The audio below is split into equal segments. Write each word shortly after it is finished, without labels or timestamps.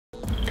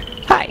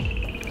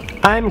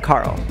I'm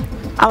Carl.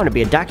 I want to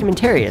be a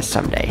documentarian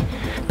someday,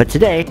 but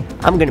today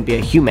I'm going to be a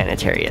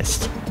humanitarian.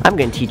 I'm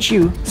going to teach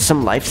you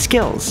some life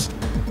skills.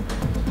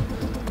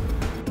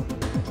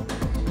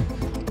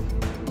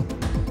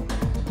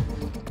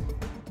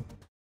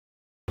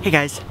 Hey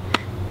guys,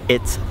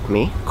 it's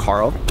me,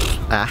 Carl,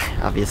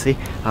 obviously.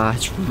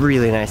 It's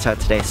really nice out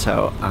today,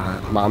 so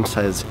Mom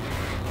says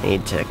I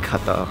need to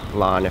cut the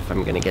lawn if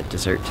I'm going to get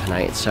dessert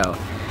tonight, so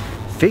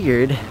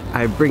figured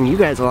I'd bring you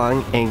guys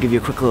along and give you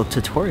a quick little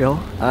tutorial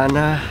on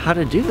how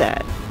to do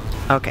that.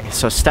 Okay,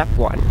 so step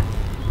one,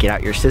 get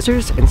out your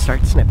scissors and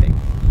start snipping.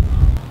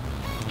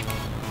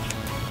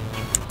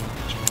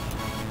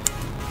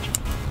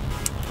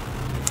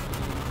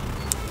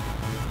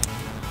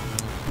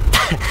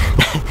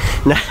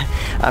 No,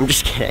 I'm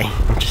just kidding,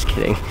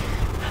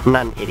 I'm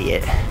not an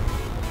idiot.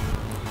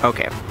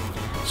 Okay,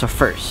 so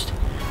first,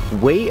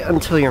 wait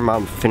until your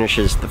mom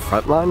finishes the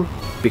front lawn,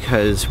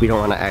 because we don't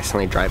want to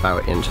accidentally drive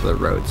out into the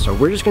road. So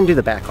we're just going to do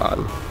the back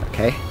lawn,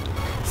 okay?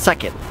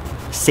 Second,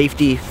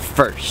 safety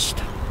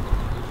first.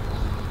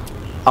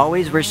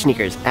 Always wear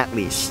sneakers, at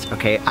least,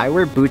 okay? I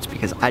wear boots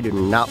because I do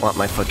not want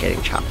my foot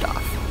getting chopped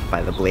off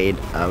by the blade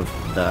of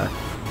the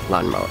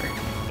lawnmower.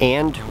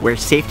 And wear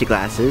safety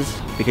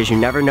glasses because you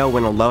never know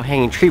when a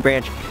low-hanging tree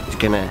branch is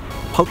going to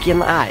poke you in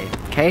the eye,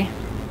 okay?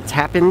 It's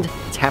happened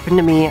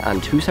to me on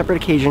 2 separate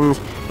occasions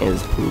and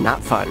it's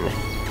not fun.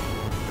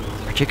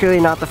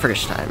 Particularly not the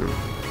first time.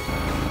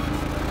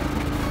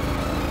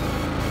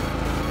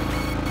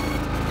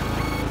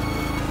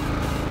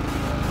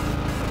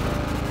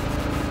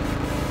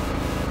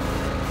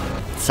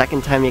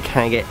 Second time you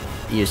kind of get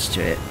used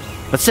to it.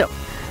 But still,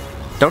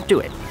 don't do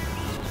it.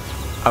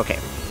 Okay.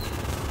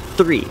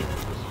 3.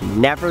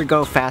 Never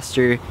go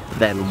faster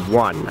than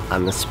 1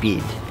 on the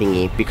speed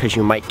thingy because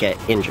you might get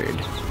injured.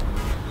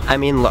 I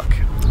mean, look,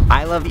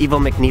 I love Evil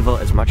McNeevil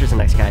as much as the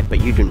next guy,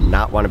 but you do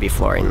not want to be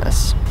flooring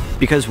this.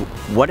 Because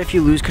what if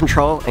you lose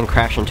control and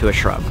crash into a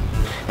shrub?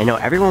 I know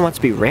everyone wants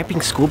to be ramping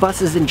school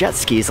buses and jet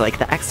skis like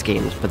the X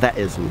Games, but that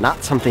is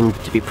not something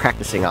to be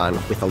practicing on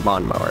with a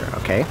lawnmower,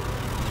 okay?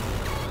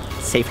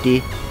 Safety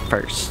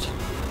first.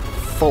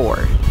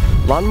 4.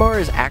 Lawnmower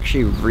is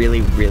actually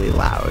really, really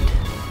loud.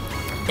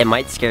 It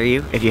might scare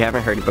you if you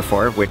haven't heard it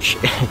before, which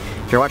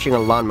if you're watching a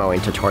lawn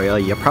mowing tutorial,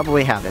 you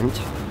probably haven't.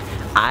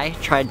 I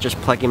tried just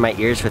plugging my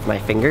ears with my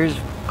fingers,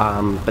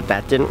 but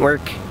that didn't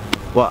work.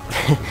 Well,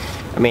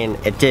 I mean,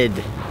 it did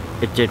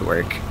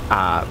work,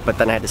 but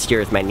then I had to steer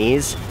with my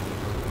knees.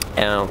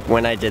 And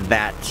when I did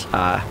that,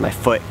 my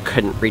foot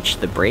couldn't reach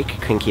the brake,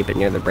 couldn't keep it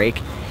near the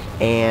brake.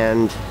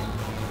 And,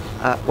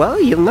 well,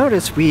 you'll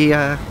notice we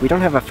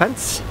don't have a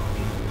fence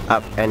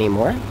up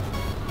anymore.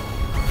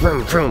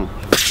 Vroom, vroom.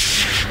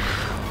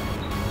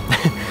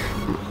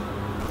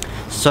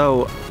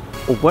 So,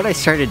 what I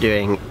started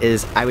doing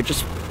is I would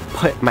just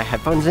put my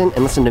headphones in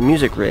and listen to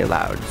music really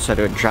loud so it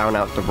would drown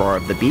out the roar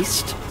of the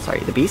beast.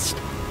 Sorry, the beast.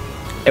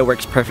 It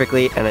works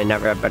perfectly and I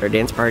never have better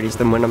dance parties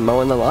than when I'm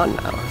mowing the lawn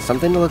now.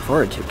 Something to look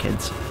forward to,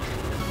 kids.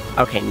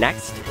 Okay,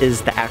 next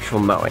is the actual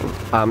mowing.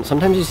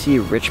 Sometimes you see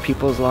rich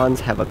people's lawns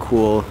have a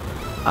cool,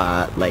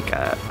 like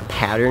a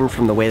pattern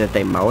from the way that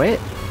they mow it.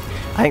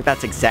 I think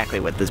that's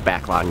exactly what this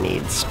back lawn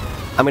needs.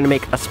 I'm going to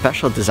make a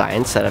special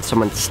design so that if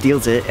someone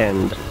steals it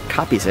and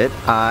copies it,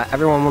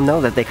 everyone will know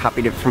that they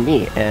copied it from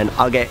me, and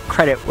I'll get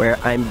credit where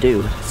I'm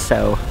due.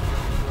 So,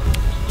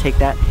 take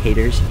that,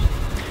 haters.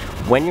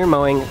 When you're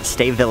mowing,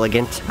 stay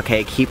vigilant,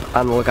 okay? Keep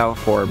on the lookout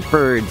for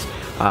birds,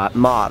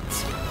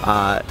 moths,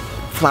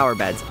 flower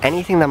beds,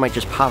 anything that might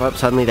just pop up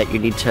suddenly that you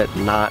need to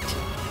not,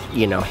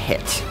 you know,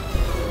 hit.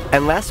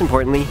 And last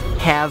importantly,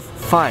 have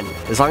fun.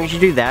 As long as you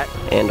do that,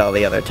 and all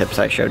the other tips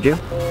I showed you,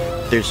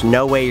 there's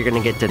no way you're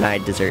gonna get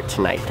denied dessert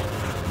tonight.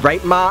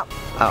 Right, Ma?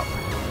 Oh.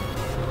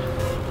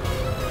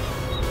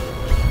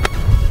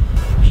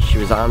 She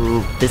was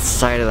on this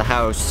side of the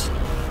house,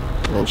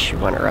 and then she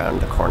went around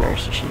the corner,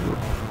 so she didn't...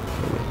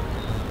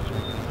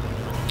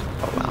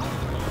 Oh well.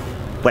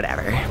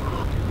 Whatever.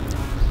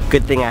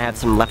 Good thing I have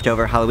some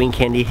leftover Halloween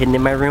candy hidden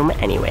in my room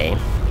anyway.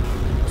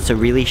 So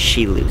really,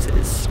 she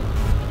loses.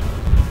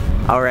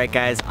 Alright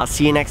guys, I'll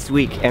see you next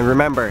week, and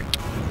remember...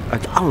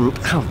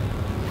 Oh.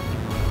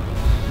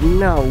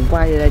 No,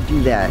 why did I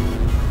do that?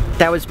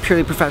 That was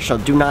purely professional.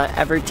 Do not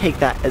ever take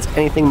that as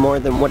anything more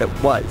than what it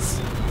was.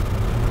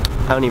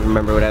 I don't even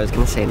remember what I was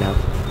gonna say now.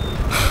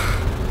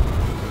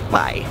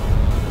 Bye.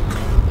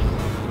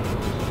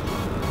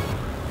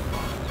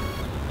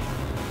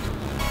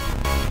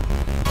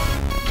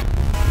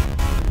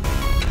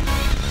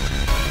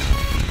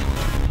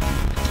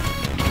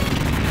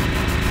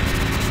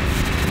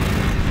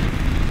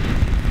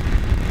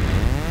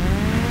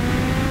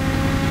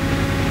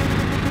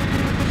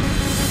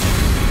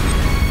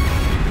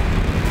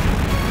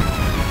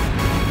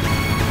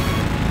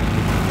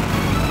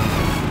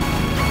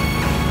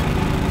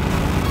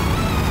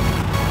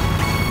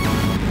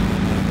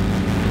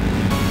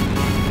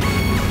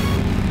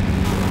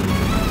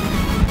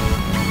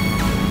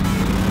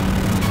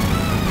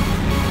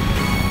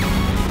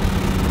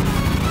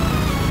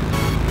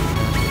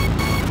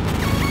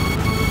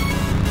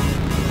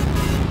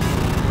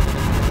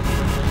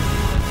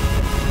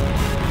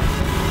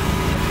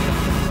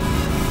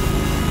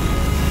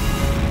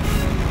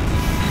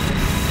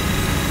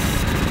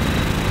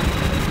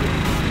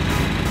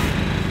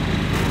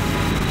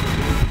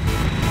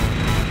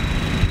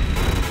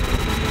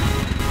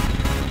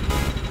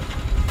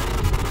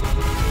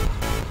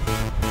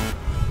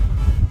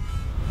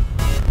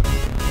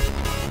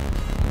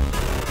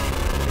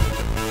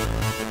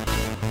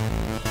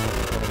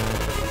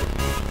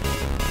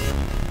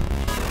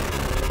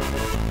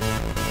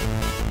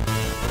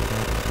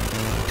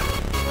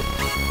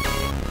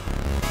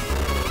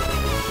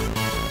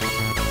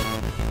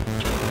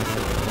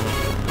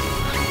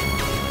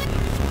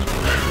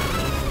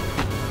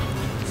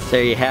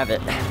 there you have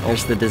it.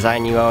 There's the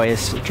design you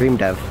always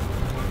dreamed of.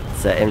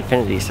 It's an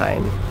infinity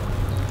sign.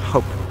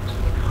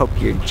 Hope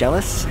you're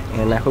jealous,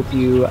 and I hope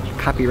you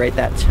copyright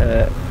that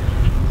to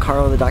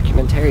Carl the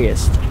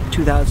Documentarist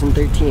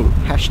 2013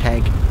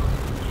 hashtag.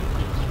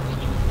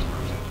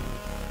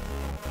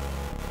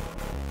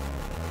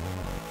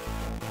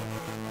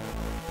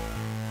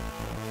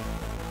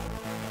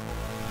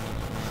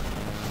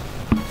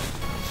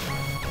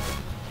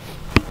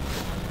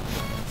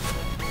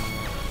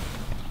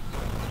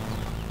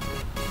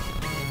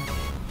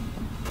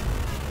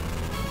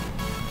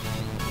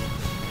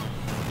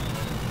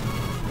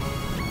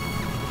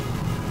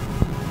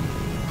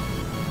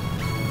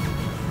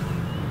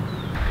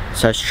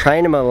 So I was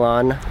trying to mow the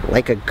lawn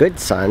like a good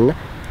son,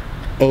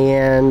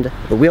 and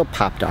the wheel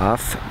popped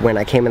off when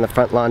I came in the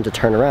front lawn to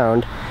turn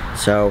around.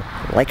 So,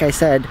 like I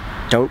said,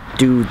 don't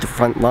do the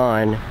front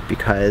lawn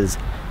because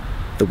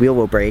the wheel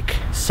will break.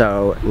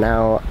 So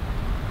now,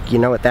 you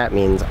know what that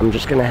means. I'm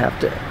just gonna have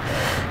to,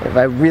 if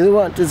I really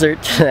want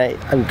dessert tonight,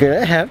 I'm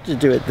gonna have to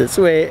do it this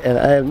way, and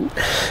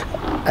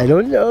I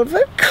don't know if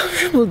I'm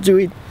comfortable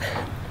doing.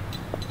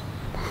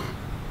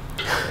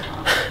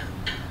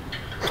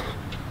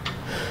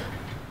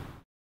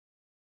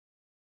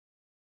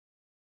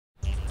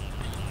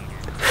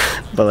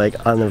 But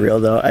like on the real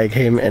though, I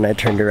came and I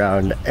turned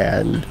around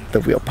and the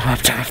wheel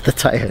popped off the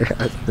tire.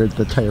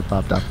 The tire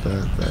popped off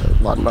the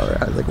lawnmower.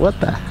 I was like, what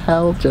the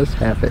hell just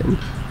happened?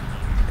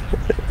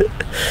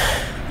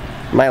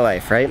 My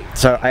life, right?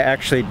 So I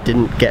actually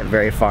didn't get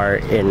very far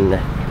in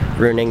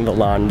ruining the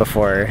lawn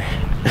before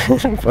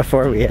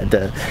before we had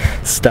to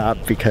stop,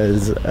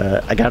 because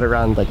I got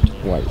around like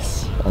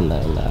twice, and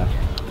then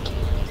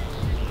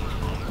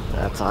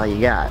that's all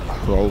you got.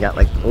 You know, you got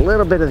like a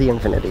little bit of the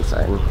infinity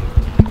sign.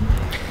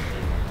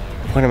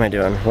 What am I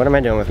doing? What am I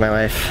doing with my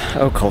life?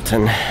 Oh,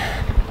 Colton.